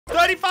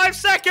35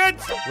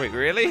 seconds. Wait,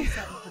 really?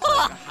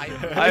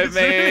 I've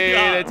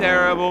made a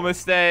terrible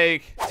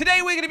mistake.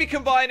 Today we're going to be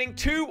combining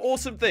two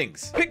awesome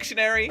things,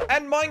 Pictionary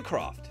and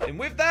Minecraft. And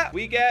with that,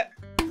 we get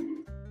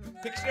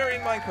Pictionary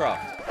and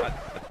Minecraft.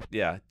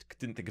 Yeah,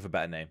 didn't think of a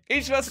better name.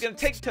 Each of us are going to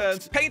take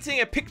turns painting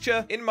a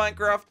picture in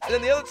Minecraft, and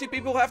then the other two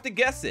people have to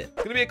guess it. It's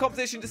going to be a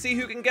competition to see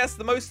who can guess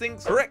the most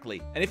things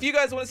correctly. And if you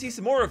guys want to see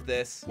some more of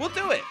this, we'll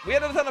do it. We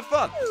had a ton of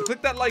fun, so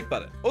click that like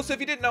button. Also, if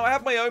you didn't know, I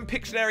have my own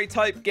Pictionary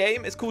type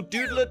game. It's called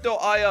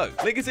doodler.io.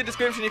 Link is in the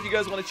description if you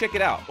guys want to check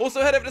it out.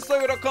 Also, head over to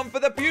slogo.com for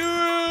the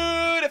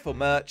beautiful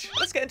merch.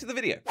 Let's get into the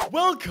video.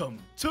 Welcome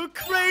to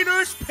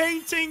Crater's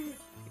Painting.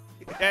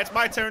 Yeah, it's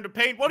my turn to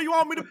paint. What do you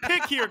want me to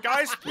pick here,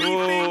 guys? Three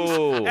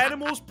things: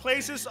 animals,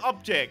 places,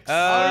 objects. All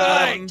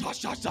right.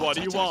 What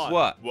do you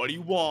want? What do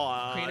you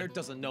want? Crater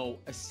doesn't know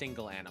a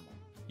single animal.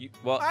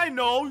 Well, I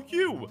know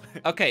you.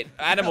 Okay,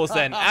 animals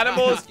then.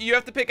 Animals, you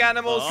have to pick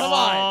animals. Come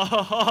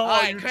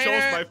on. You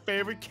chose my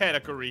favorite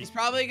category. He's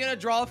probably gonna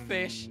draw a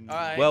fish. All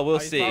right. Well, we'll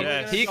see.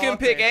 He can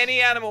pick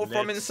any animal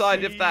from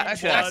inside of that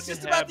chest. That's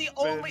just about the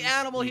only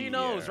animal he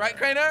knows, right,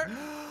 Crater?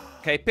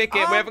 Okay, pick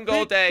it. We haven't got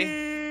all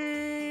day.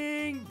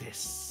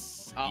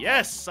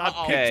 Yes,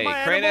 I've picked my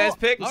animal. Crater has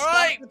picked. All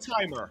right. The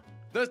timer.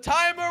 The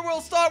timer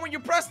will start when you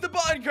press the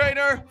button,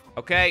 Crater.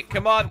 Okay,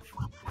 come on.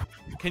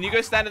 Can you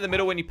go stand in the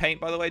middle when you paint,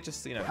 by the way?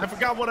 Just, you know. I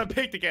forgot what I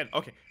picked again.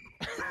 Okay.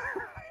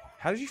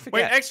 How did you forget?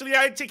 Wait, actually,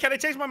 can I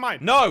change my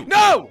mind? No.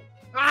 No!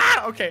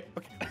 Ah, okay.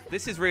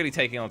 This is really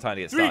taking a long time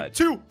to get started.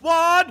 3, 2,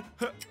 1.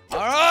 All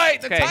right,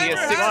 the timer he has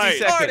 60 has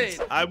seconds.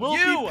 started. I will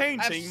be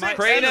painting my...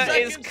 Crater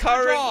is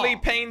currently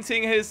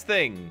painting his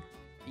thing.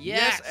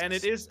 Yes, and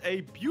it is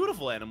a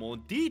beautiful animal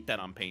indeed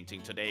that I'm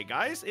painting today,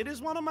 guys. It is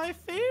one of my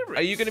favorites.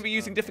 Are you going to be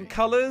using different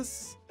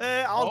colors?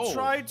 I'll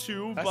try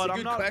to, but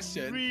I'm not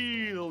question.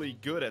 really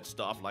good at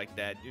stuff like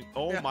that.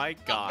 Oh my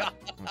god.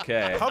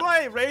 Okay. How do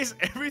I erase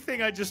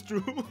everything I just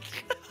drew?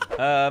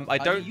 I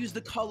don't use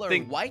the color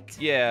white.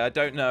 Yeah, I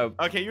don't know.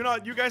 Okay, you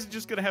guys are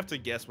just gonna have to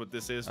guess what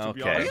this is. To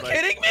be honest. Are you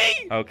kidding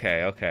me?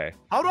 Okay.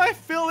 How do I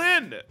fill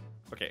in?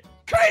 Okay.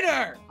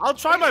 Crater! I'll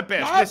try my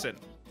best. Listen.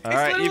 All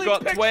right, you've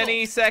got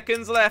 20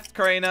 seconds left,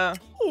 Crater.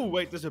 Oh,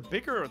 wait, there's a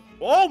bigger...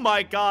 Oh,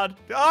 my God.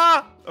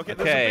 Ah! Okay,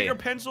 there's a bigger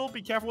pencil.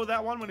 Be careful with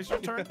that one when it's your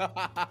turn. Okay,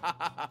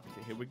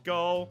 here we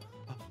go.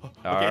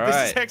 Okay,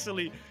 this is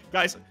actually...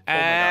 Guys,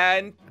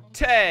 and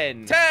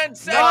 10. 10 seconds.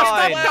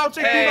 Stop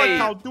counting.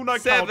 8, do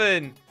not count.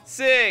 7,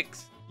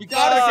 6, you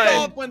gotta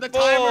stop when the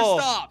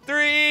timer stops.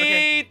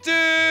 3, 2,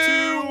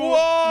 1,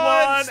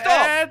 1,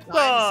 stop.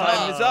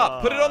 Time is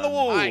up. Put it on the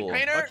wall. All right,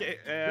 Crater. Okay,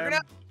 you're gonna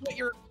have to put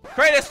your...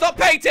 Crater, stop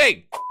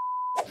painting.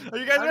 Are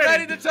you guys ready?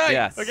 ready to type.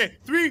 Yes. Okay,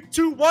 3,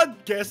 2, 1.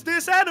 Guess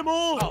this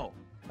animal. Oh.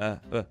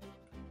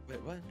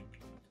 Wait,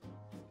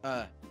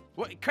 what?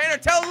 What? Crater,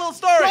 tell a little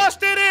story. Josh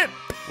did it.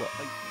 What?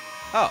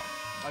 Oh.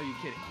 Are you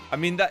kidding? I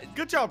mean, that...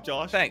 Good job,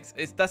 Josh. Thanks.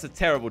 That's a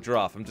terrible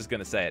giraffe. I'm just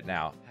going to say it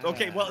now.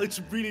 Okay, well, it's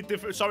really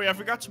different. Sorry, I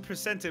forgot to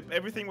present it.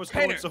 Everything was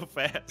going so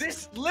fast.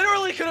 This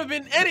literally could have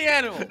been any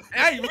animal.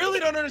 I really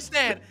don't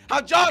understand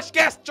how Josh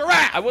guessed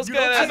giraffe. I was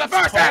going as the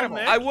first animal.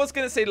 I was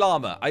going to say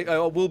llama. I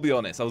will be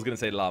honest. I was going to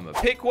say llama.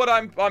 Pick what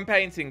I'm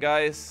painting,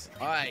 guys.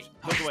 All right.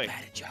 Look away.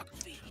 Bad at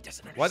geography. He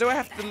doesn't understand. Why do I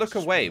have to look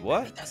away?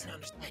 What? He doesn't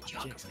understand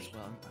geography.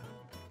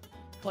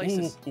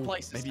 Places.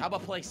 Places. How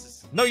about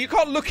places? No, you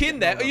can't look in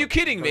there. Are you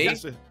kidding me?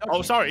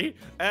 Oh, sorry.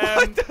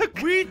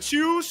 We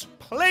choose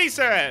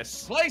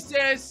places.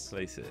 Places.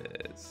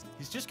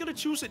 He's just gonna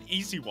choose an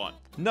easy one.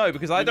 No,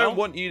 because I don't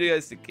want you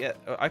guys to get...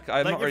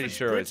 I'm not really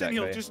sure Britain, exactly.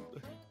 He'll just,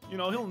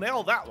 he'll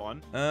nail that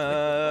one.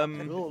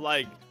 He'll,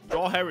 like,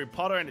 draw Harry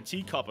Potter in a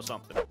teacup or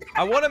something.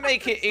 I want to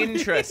make it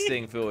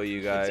interesting for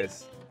you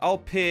guys. I'll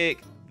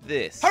pick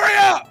this. Hurry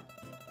up!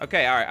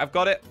 Okay, all right. I've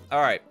got it.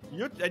 All right.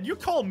 And you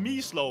call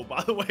me slow,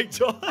 by the way,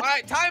 Josh. All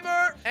right,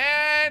 timer,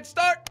 and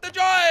start the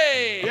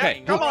drawing.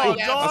 Okay. Come on,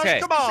 Josh. Okay.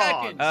 Come on.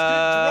 Seconds to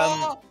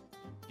draw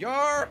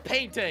your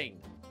painting.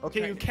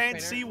 Okay, you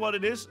can't see what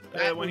it is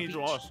when he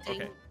draws.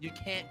 Okay. You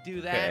can't do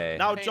that. Okay.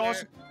 Now,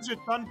 Josh, as you're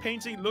done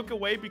painting, look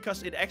away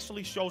because it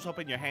actually shows up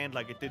in your hand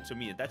like it did to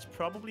me. That's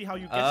probably how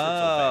you guessed it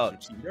so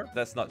fast, you cheater.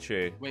 That's not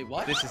true. Wait,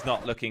 what? This is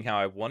not looking how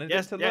I wanted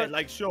it to look. Yeah,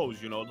 like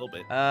shows, a little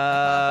bit.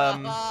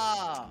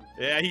 Yeah,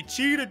 he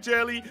cheated,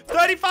 Jelly.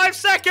 35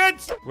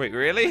 seconds! Wait,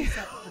 really?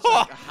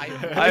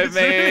 I've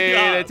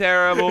made a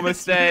terrible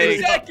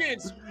mistake. 2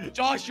 seconds!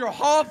 Josh, you're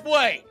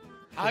halfway.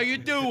 How you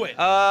doing?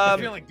 You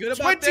feeling good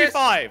about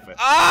 25. this?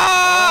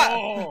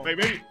 Ah! Wait,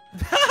 maybe.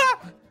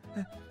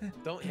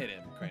 Don't hit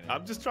him, Crater.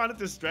 I'm just trying to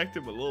distract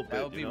him a little bit.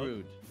 That would be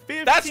rude.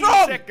 15 That's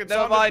wrong! seconds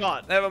Never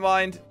mind. Never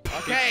mind.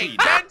 Okay,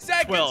 10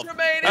 seconds 12,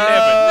 remaining.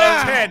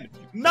 11, 10,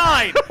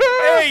 9,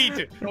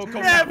 8, What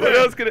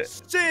 7,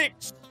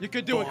 6. You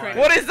could do it, Crater.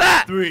 What is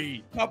that?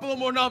 3. Couple of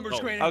more numbers,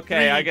 Crater.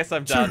 Okay, I guess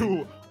I'm done.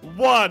 2,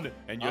 1,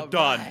 and you're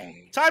done.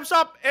 Time's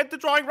up. End the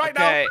drawing right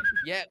now.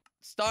 Yeah.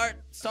 Start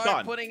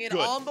Done. putting it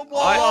Good. on the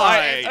wall.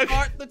 Alright.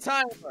 Start the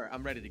timer.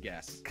 I'm ready to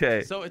guess.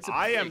 Okay. So it's.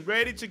 I am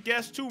ready to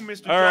guess too,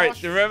 Mr. All right.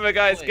 Josh. Remember,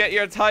 guys, get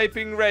your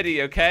typing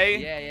ready, okay?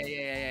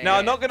 Yeah. Now,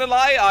 I'm not gonna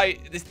lie.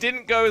 This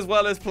didn't go as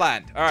well as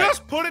planned. All right.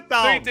 Just put it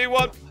down. 3, 2,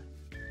 1.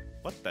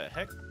 What the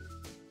heck?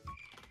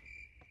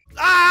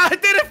 Ah, I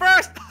did it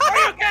first. Are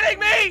you kidding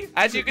me?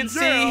 As you can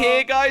see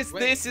here, guys,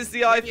 this is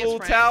the Eiffel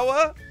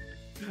Tower.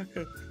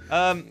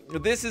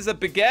 This is a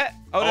baguette.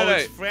 Oh, no.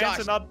 It's France Josh,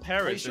 and not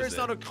Paris. Are you sure it's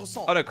not a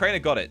croissant? Oh, no, Crainer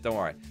got it. Don't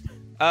worry.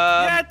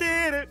 Yeah, I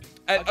did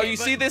it. Oh, you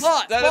see this?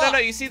 But, No.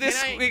 You see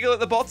this can I- squiggle at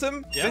the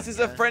bottom? Yeah. This is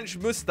a French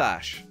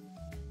mustache.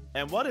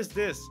 And what is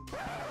this?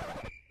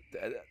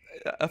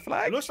 A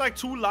flag? It looks like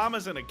 2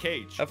 llamas in a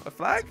cage. A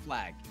flag?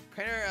 Flag.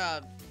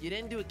 Crainer, you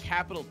didn't do a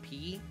capital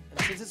P,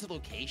 and since it's a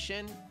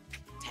location,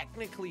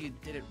 technically you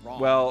did it wrong.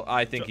 Well,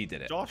 I think he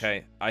did it. Josh?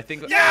 Okay, I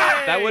think Yay!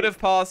 that would have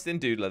passed in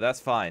Doodler. That's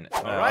fine.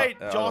 All right,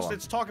 Josh,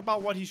 let's talk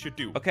about what he should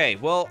do. Okay,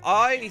 well,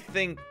 I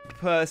think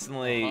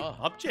personally,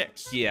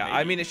 Objects. yeah, maybe.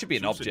 I mean, it should be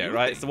an Choose a object, new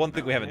right? thing. It's the one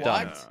thing we haven't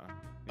What? done.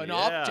 An Yeah.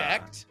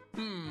 object?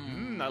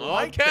 I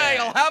like Okay, that.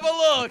 I'll have a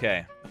look.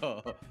 Okay,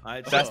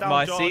 Alright, that's sit down,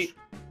 my Josh. seat.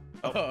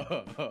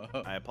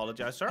 I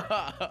apologize, sir.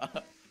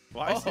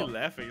 Why is he Oh.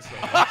 laughing so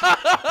much?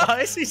 Why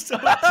is he so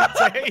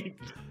entertained?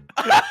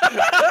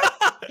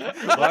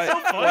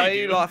 Why are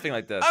you laughing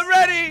like this? I'm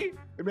ready.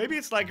 Maybe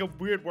it's like a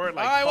weird word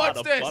like Alright, fart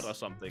watch or this. butt or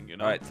something, you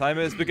know? All right,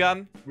 timer has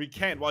begun. We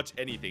can't watch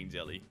anything,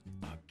 Jelly.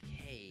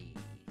 Okay.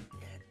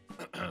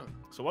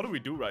 So what do we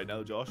do right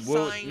now, Josh?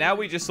 Well, Sign now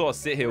we just sort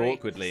of sit here breaks.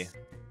 awkwardly.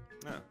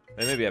 Yeah.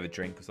 And maybe have a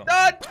drink or something.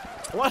 Done.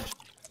 What?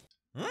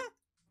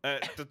 Huh?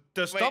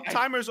 The stop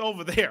timer's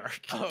over there.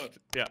 Oh.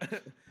 Yeah.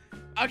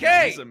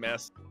 Okay, It's a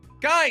mess.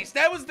 guys,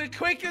 that was the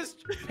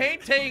quickest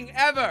painting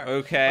ever.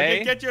 Okay.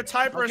 Okay, get your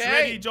typers Okay.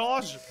 ready,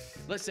 Josh.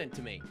 Listen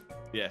to me.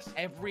 Yes.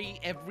 Every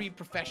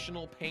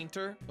professional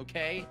painter,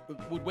 okay,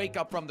 would wake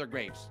up from their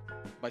graves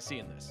by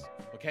seeing this.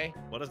 Okay.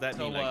 What does that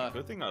So, mean? Like a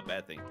good thing or a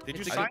bad thing? Did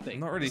you It's a sign? good thing. I'm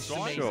not really It's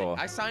amazing. sure.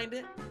 I signed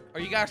it. Are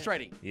you guys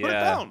ready? Put it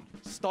Yeah. down.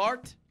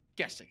 Start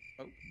guessing.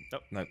 Oh.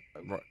 No.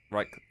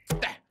 Right.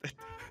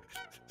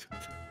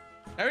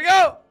 There we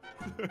go.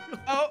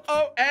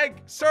 Oh,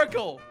 egg,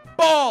 circle,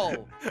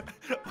 ball.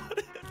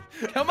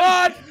 Come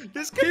on.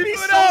 This could Keep be it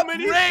so up,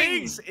 many ring.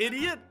 things,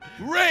 idiot.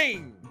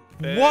 Ring.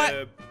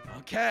 What?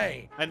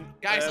 Okay. And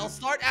Guys, I'll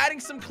start adding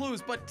some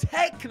clues, but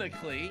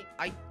technically,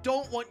 I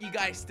don't want you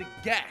guys to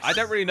guess. I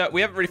don't really know.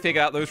 We haven't really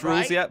figured out those rules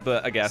Right? yet,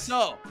 but I guess.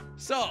 So.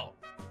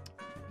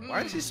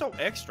 why is he so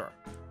extra?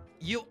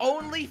 You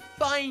only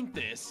find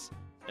this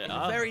in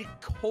Yeah. very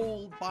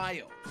cold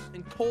biomes,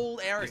 in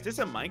cold areas. Is this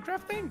a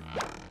Minecraft thing?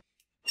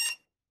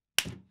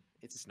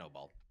 It's a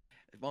snowball.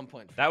 At 1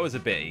 point. That was a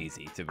bit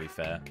easy, to be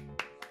fair.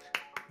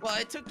 Well,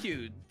 it took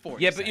you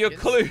 40 Yeah, but your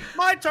seconds. clue.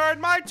 My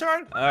turn. My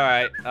turn. All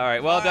right.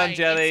 Well done, Alright,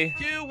 Jelly.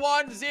 It's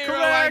 2-1-0. I'm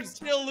Correct.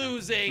 still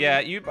losing. Yeah,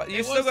 you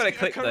It still was got to a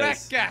click correct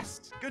those. guess.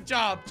 Good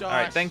job, Josh. All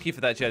right, thank you for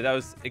that, Jelly. That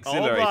was All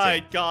exhilarating.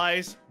 right,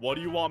 guys. What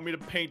do you want me to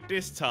paint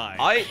this time?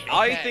 I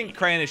Okay. think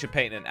Crainer should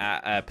paint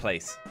a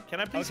place.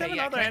 Can I please Okay, have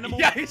yeah, another animal?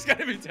 Yeah, he's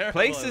gonna be terrible.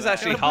 Place at is that.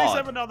 actually Can I please hard.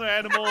 have another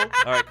animal? All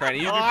right, Crainer,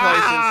 you do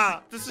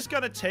Ah, this is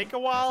gonna take a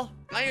while.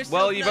 Find yourself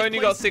Well, a you've nice only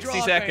place got to 60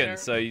 draw,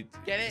 seconds, Crainer. so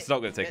Get it? it's not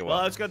going to take a Well,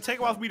 while. it's gonna take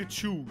a while for me to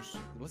choose.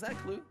 Was that a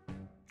clue?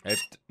 What?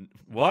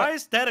 Why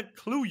is that a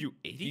clue, you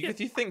You, idiot?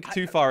 you think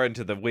too far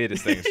into the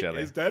weirdest things,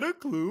 Jelly. Is that a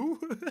clue?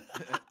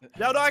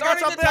 No, I got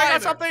Starting the something. I got timer.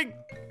 something.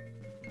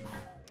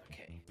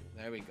 Okay,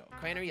 there we go.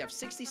 Crainer, you have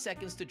 60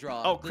 seconds to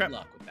draw. Oh, Good crap.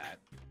 luck with that.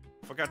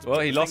 Forgot to Well,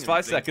 put he the lost thing in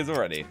 5 the thing. seconds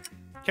already.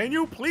 Can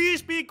you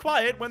please be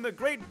quiet when the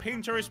great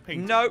painter is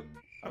painting? No.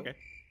 Okay.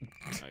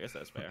 I guess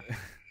that's fair.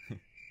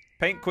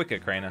 Paint quicker,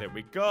 Crainer. There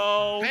we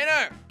go.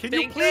 Crainer, Can you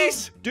think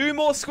please? Do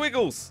more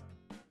squiggles.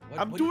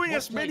 I'm doing what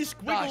as many place-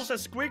 squiggles Josh,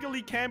 as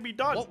squiggly can be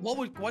done.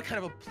 what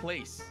kind of a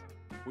place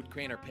would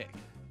Crainer pick?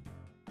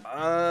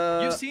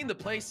 Uh, You've seen the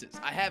places.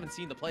 I haven't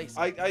seen the places.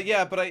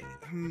 yeah, but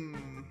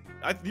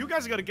You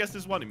guys are gonna guess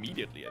this one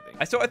immediately, I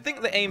think. So I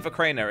think the aim for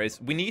Crainer is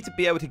we need to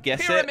be able to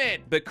guess Pyramid.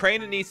 it, but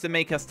Crainer needs to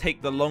make us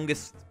take the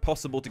longest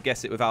possible to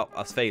guess it without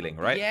us failing,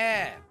 right?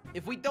 Yeah.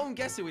 If we don't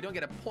guess it, we don't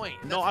get a point.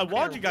 And No, that's I what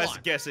want Crainer you guys to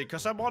wants. guess it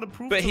because I want to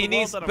prove But to he the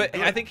needs, world that but I'm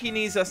good. I think he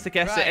needs us to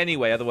guess Right. it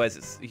anyway.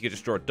 Otherwise, you could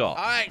just draw a dot.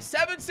 All right,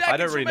 7 seconds I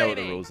don't really know what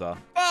the remaining. rules are.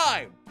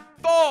 5,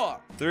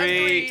 4,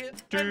 3,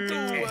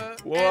 2,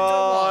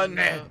 1.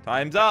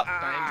 Time's up.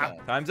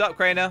 Time's up,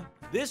 Crainer.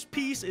 This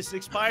piece is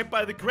inspired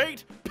by the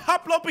great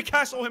Pablo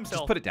Picasso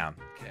himself. Just put it down.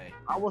 Okay.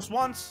 I was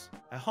once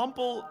a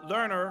humble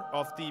learner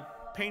of the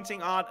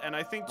painting art, and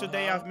I think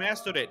today I've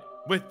mastered it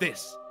with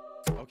this.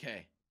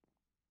 Okay.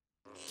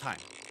 Time.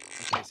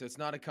 Okay, so it's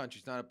not a country,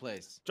 it's not a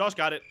place. Josh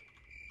got it.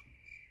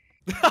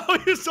 How are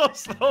you so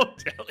slow,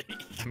 Jelly?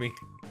 I mean,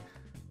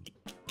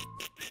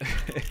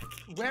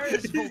 Where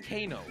is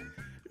volcano?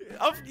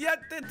 Yeah,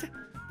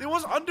 it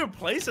was under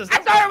places. I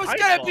That's thought it not was my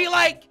gonna be fault.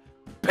 like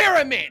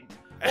pyramid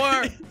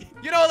or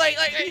you know like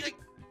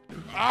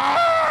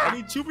I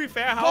mean, to be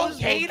fair, how is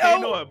Volcano?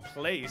 volcano a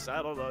place?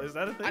 I don't know. Is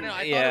that a thing? I don't know. I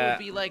thought it Yeah. would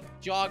be like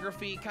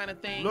geography kind of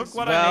thing. Look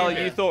what I well,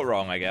 mean. you thought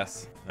wrong, I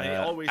guess. I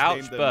always ouch,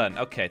 name them. burn.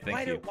 Okay,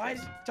 thank you.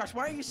 Josh,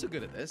 why are you so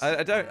good at this?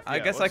 I don't. I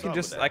Yeah, guess I what's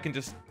can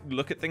just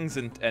look at things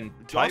and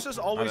Josh type. has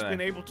always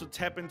been able to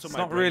tap into It's my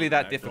not brain really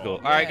that when I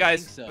difficult. draw. All right, Yeah, I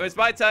guys, think so. it's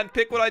my turn.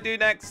 Pick what I do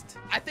next.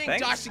 I think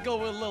Thanks. Josh should go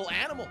with a little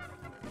animal.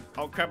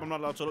 Oh crap! I'm not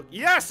allowed to look.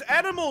 Yes,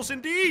 animals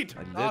indeed.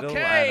 A little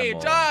Okay,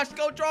 animal. Josh,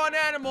 go draw an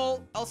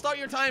animal. I'll start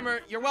your timer.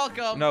 You're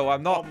welcome. No,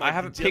 I'm not. Oh my I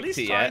haven't Jelly's picked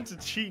it trying yet. to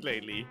cheat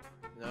lately.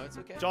 No, it's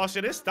okay. Josh,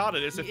 it is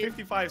started. It's at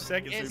 55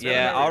 seconds. it's-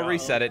 Yeah, better I'll hurry up.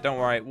 reset it. Don't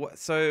worry.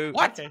 So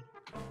What? Okay.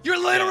 You're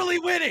literally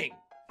winning.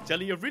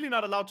 Jelly, you're really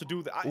not allowed to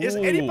do that. Is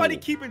anybody Ooh.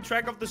 keeping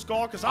track of the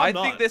score? Because I I'm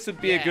not. think this would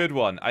be a Yeah. good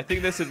one. I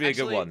think this would be a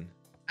good Actually- one.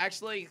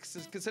 Actually,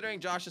 considering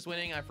Josh is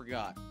winning, I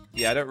forgot.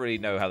 Yeah, I don't really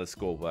know how the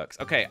score works.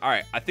 Okay, all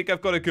right. I think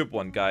I've got a good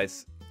one,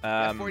 guys. You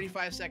have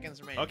 45 seconds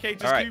remaining. Okay,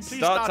 just All can right, you please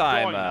start start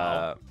time, drawing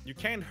now? You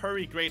can't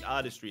hurry great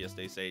artistry, as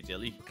they say,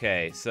 Jelly.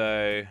 Okay,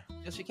 so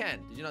Yes, you can.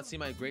 Did you not see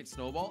my great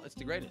snowball? It's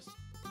the greatest.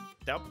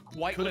 That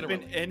Quite could have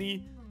been literally.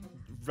 any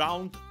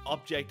round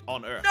object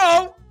on Earth.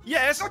 No!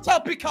 Yes. Don't tell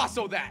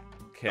Picasso that!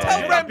 okay. Tell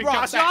Yeah, Rembrandt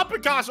Picasso. that. I'm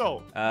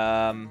Picasso.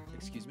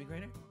 Excuse me,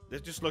 Grainer?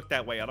 Let's just look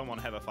that way. I don't want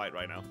to have a fight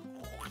right now.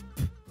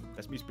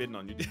 That's me spitting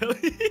on you,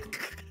 Jelly.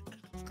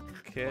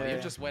 Okay. Well,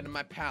 you're just wetting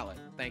my palate.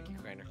 Thank you,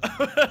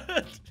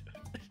 Grainer.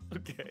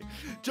 Okay.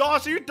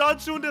 Josh, are you done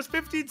soon? There's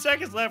 15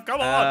 seconds left.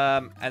 Come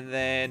on. And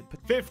then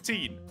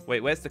 15.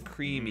 wait, where's the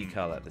creamy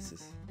color? This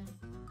is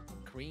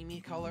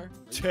Creamy color?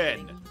 Are you 10.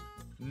 kidding me?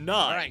 9.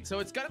 All right, so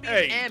it's gonna be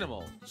Eight. an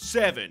animal.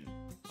 7.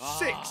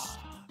 6.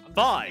 I'm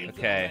 5. just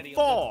Okay. already of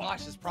what 4,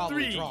 Josh is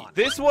probably 3. drawn.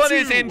 this one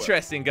is 2,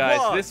 interesting, guys.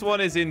 1. This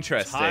one is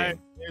interesting. Time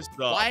is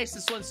up. Why is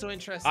this one so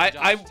interesting, I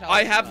Josh? Tell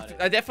us about it.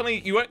 I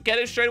definitely, you won't get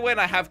it straight away,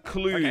 and I have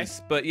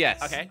clues, but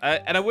yes. Okay.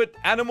 And I would,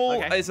 animal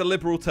Okay. is a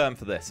liberal term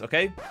for this,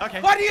 okay?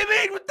 Okay. What do you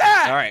mean with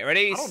that? All right,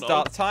 ready? I don't know.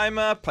 Start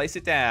timer, place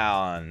it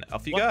down.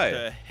 Off you What go.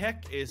 the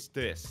heck is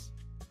this?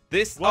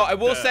 This, What I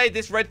will the- say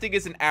this red thing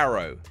is an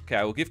arrow. Okay,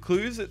 I will give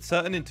clues at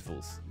certain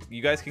intervals.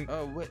 You guys can,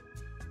 Oh, wait.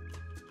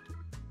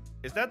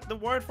 Is that the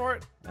word for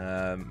it?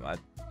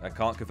 I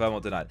can't confirm or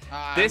deny.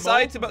 Ah, This mold?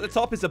 item at the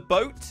top is a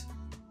boat,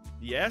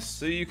 Yes.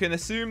 so you can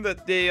assume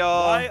that they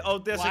are, Why? Oh,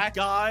 there's What? a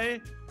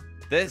guy.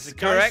 this there's a guy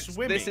correct,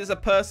 swimming. this is a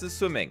person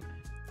swimming.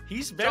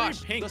 He's very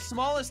Josh, pink. the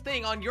smallest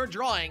thing on your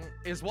drawing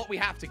is what we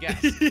have to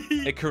guess.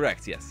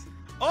 Correct, yes.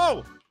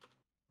 Oh.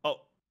 Oh.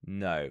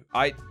 No.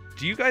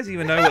 Do you guys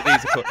even know what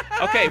these are called?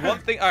 Okay, one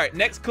thing. All right,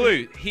 next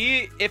clue.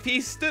 If he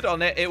stood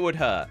on it, it would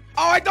hurt.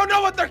 Oh, I don't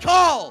know what they're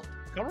called!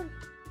 Come on.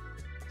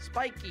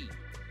 Spiky.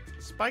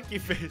 Spiky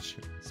fish.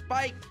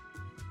 Spike.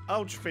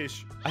 Ouch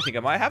fish. I think I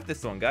might have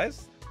this one,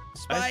 guys.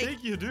 Spike. I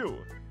think you do.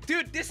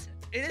 Dude, it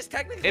is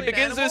technically It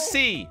begins an with animal.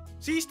 C.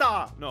 Sea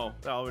star. No,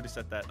 I already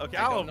said that. Okay,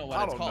 I I don't don't know what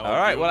I it's don't called. know. All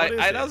right, dude. well, What is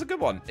that it? was a good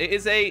one. It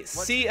is a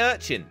sea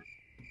urchin.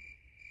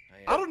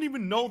 I don't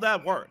even know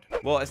that word.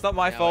 Well, it's not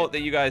my Yeah, fault wait.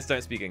 that you guys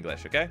don't speak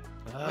English, okay?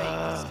 Wait,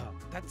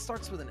 that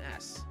starts with an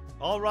S.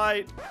 All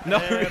right. No.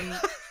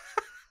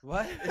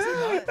 What? Is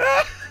it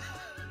not?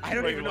 I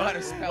don't Wait, even know what- how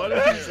to spell What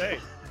it. did he say?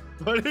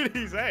 What did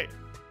he say?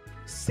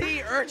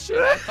 Sea urchin.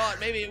 I thought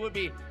maybe it would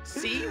be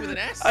C with an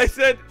S. I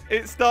said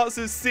it starts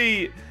with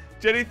C.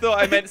 Jenny thought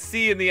I meant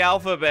C in the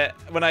alphabet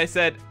when I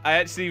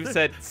actually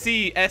said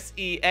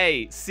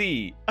C-S-E-A,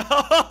 C.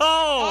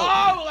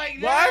 Oh! like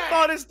Well, I that.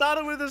 thought it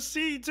started with a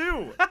C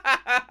too.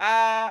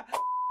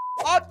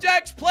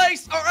 Objects,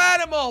 place, or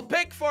animal.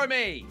 Pick for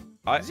me.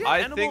 Is he an I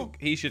animal? think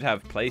he should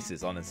have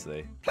places,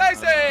 honestly.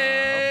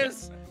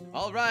 Places.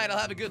 All right, I'll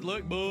have a good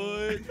look,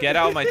 bud. Get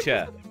out of my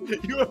chair.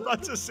 You were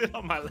about to sit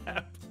on my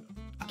lap.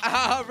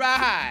 All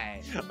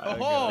right. Okay,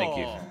 Oh. thank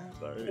you.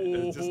 Sorry.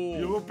 It's just,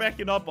 you were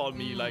backing up on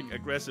me like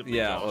aggressively.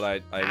 Yeah, Josh. well,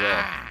 I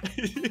Ah.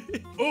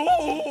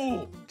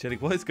 will. Ooh. Jenny,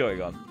 what is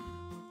going on?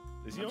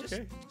 Is he I'm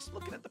okay? just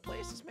looking at the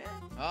places, man.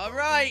 All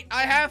right,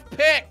 I have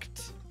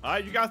picked. All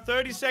right, you got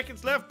 30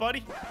 seconds left, buddy.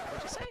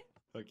 What'd you say?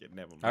 Okay,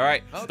 never mind. All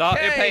right,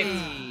 start your paint.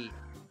 Okay.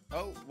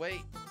 Oh,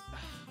 wait.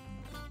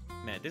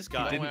 Man, this He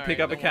guy, didn't pick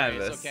up a don't worry,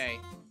 canvas. It's okay.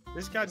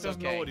 this guy It's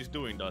doesn't know okay. what he's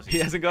doing, does He he?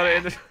 hasn't got it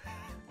in the...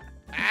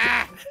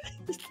 Ah,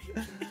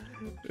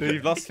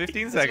 You've lost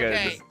 15 it's seconds.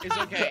 okay. It's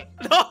okay.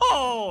 No!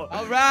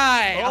 All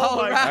right. Oh all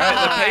my right. God.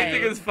 All right, the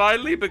painting has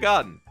finally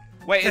begun.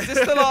 Wait, is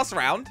this the last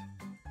round?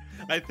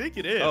 I think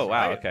it is. Oh,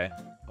 wow, right? okay.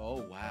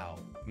 Oh, wow.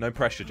 No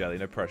pressure, Jelly,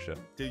 no pressure.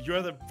 Dude,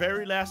 you're the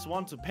very last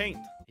one to paint.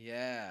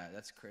 Yeah,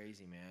 that's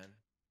crazy, man.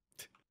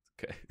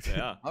 Okay.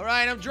 Yeah. All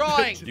right, I'm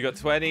drawing. You got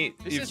 20.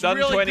 This You've is done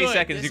really 20 good.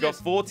 seconds. This You've got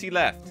is- 40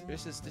 left.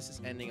 This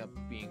is ending up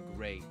being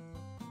great.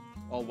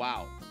 Oh,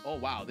 wow. Oh,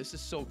 wow. This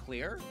is so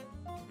clear.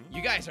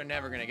 You guys are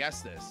never going to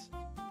guess this.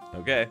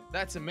 Okay.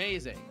 That's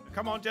amazing.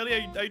 Come on,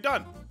 Jelly, are you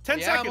done? 10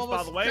 Yeah, seconds, I'm by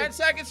almost- the way. 10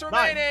 seconds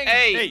Nine, remaining.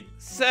 8,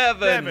 7,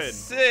 7,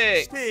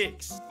 6,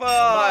 6, 5,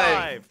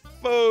 5.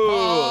 4,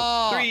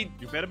 Oh. 3,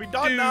 You better be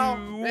done 2,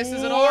 now. This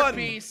is an art 1.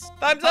 piece.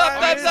 Thumbs up,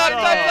 Time thumbs is up,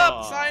 thumbs up.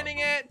 up. Signing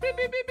it. Beep,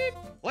 beep, beep, beep.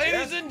 Ladies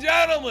Yes. and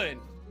gentlemen,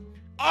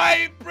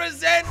 I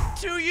present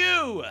to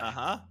you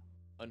Uh-huh.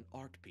 an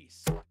art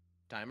piece.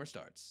 Timer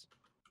starts.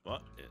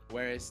 What?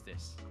 Where is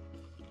this?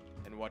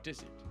 And what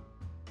is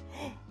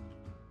it?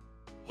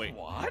 Wait,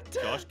 What?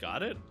 Josh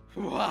got it?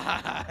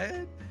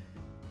 What?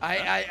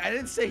 I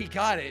didn't say he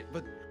got it,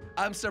 but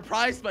I'm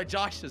surprised by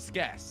Josh's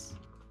guess.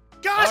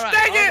 Gosh,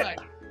 dang it! Right.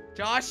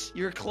 Josh,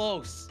 you're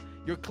close.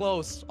 You're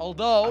close.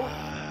 Although,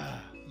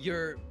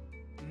 you're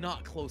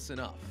not close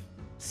enough.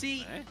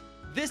 See,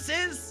 this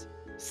is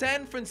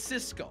San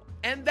Francisco.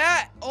 And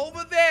that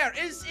over there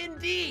is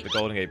indeed the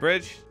Golden Gate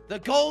Bridge. The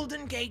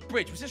Golden Gate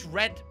Bridge. Was this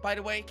red, by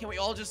the way? Can we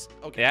all just...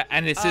 Okay. Yeah,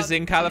 and this is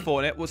in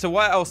California. Well, so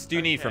what else do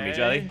you need from me,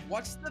 Jelly?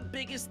 What's the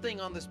biggest thing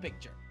on this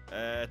picture?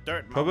 Dirt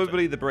mountain.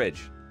 Probably the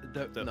bridge.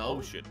 The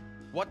ocean.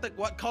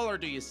 What color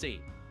do you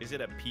see? Is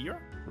it a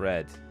pier?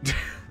 Red.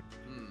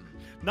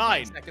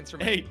 9, seconds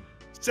 8,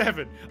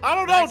 7. I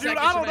don't know, dude.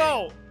 I don't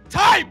know.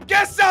 Time!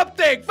 Guess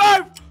something!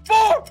 5,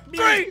 4,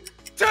 3,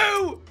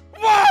 2,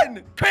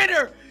 1!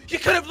 Critter! You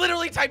could have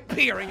literally typed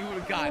pier and you would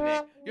have gotten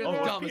it. You're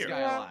the dumbest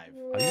guy alive.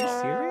 Are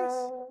you serious?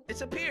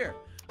 It's a pier.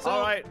 So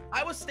all right.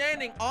 I was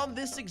standing on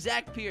this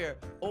exact pier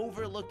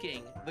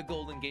overlooking the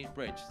Golden Gate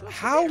Bridge. So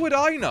how would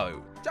I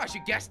know? Josh,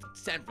 you guessed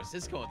San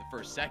Francisco in the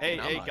first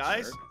second. Hey,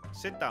 guys,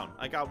 sit down.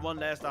 I got one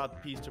last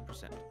piece to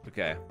present.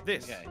 Okay.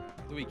 This. Okay.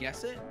 Do we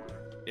guess it?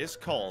 Is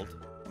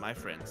called My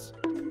Friends.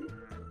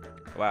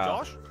 Wow.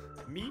 Josh,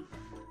 me,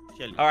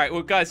 Shelly. All right,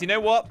 well, guys, you know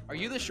what? Are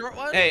you the short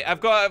one? Hey, I've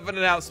got an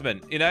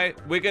announcement. You know,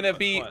 we're going to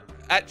be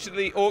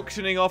actually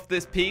auctioning off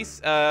this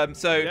piece.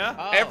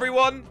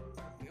 Everyone,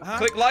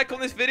 click like on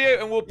this video,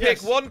 and we'll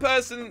pick one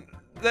person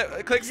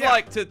that clicks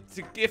like to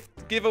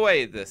give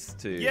away this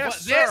to.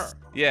 Yes, sir.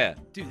 Yeah.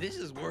 Dude, this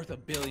is worth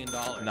 $1 billion.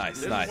 Nice,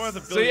 this nice. Is worth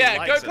 $1 billion so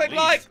yeah, go click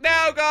like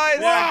now, guys.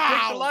 Yeah,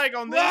 click the like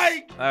on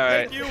this. All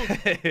right.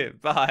 Thank you.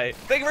 Bye.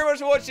 Thank you very much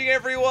for watching,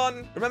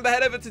 everyone. Remember,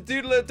 head over to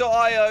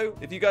doodler.io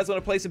if you guys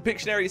want to play some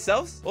Pictionary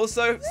yourselves.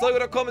 Also,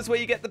 slogo.com is where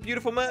you get the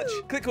beautiful merch.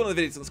 Click on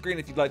the videos on the screen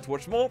if you'd like to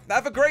watch more.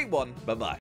 Have a great one. Bye-bye.